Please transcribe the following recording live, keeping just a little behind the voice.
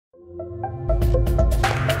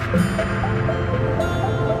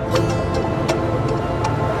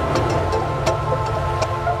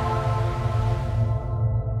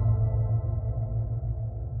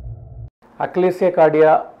Achalasia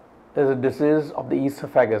cardia is a disease of the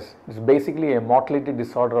esophagus. It's basically a motility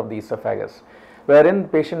disorder of the esophagus, wherein the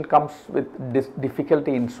patient comes with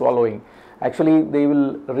difficulty in swallowing. Actually, they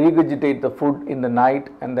will regurgitate the food in the night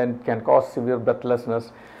and then can cause severe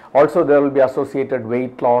breathlessness. Also, there will be associated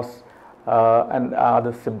weight loss and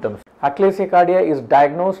other symptoms. Achalasia cardia is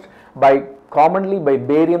diagnosed commonly by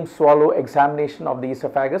barium swallow examination of the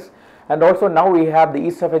esophagus, and also now we have the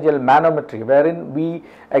esophageal manometry, wherein we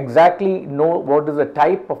exactly know what is the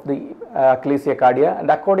type of the Achalasia cardia,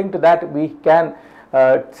 and according to that we can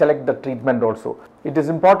select the treatment also. It is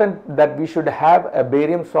important that we should have a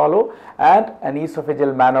barium swallow and an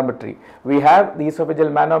esophageal manometry. We have the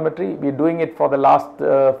esophageal manometry, we are doing it for the last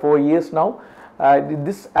 4 years now. By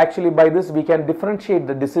this we can differentiate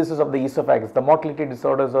the diseases of the esophagus, the motility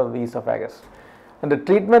disorders of the esophagus. And the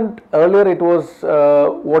treatment, earlier it was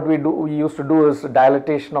what we used to do is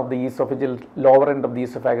dilatation of the esophageal lower end of the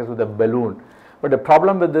esophagus with a balloon. But the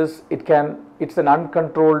problem with this, it's an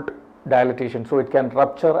uncontrolled dilatation, so it can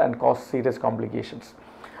rupture and cause serious complications.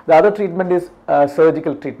 The other treatment is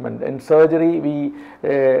surgical treatment. In surgery, we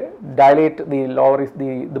dilate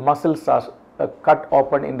the muscles are cut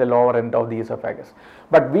open in the lower end of the esophagus.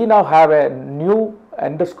 But we now have a new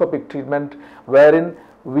endoscopic treatment wherein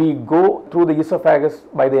we go through the esophagus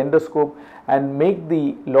by the endoscope and make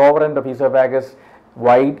the lower end of esophagus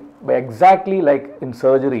wide, exactly like in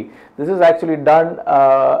surgery. This is actually done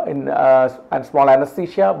in small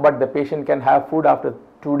anesthesia, but the patient can have food after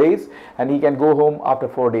 2 days and he can go home after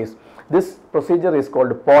 4 days. This procedure is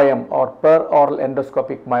called POEM, or per oral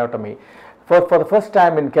endoscopic myotomy. For the first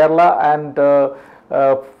time in Kerala, and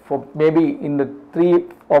for maybe in the 3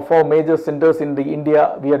 or 4 major centers in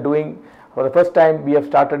India, we are doing for the first time. We have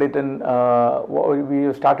started it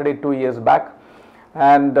we started it 2 years back,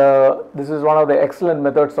 and this is one of the excellent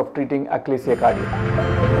methods of treating Achalasia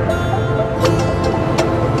cardia.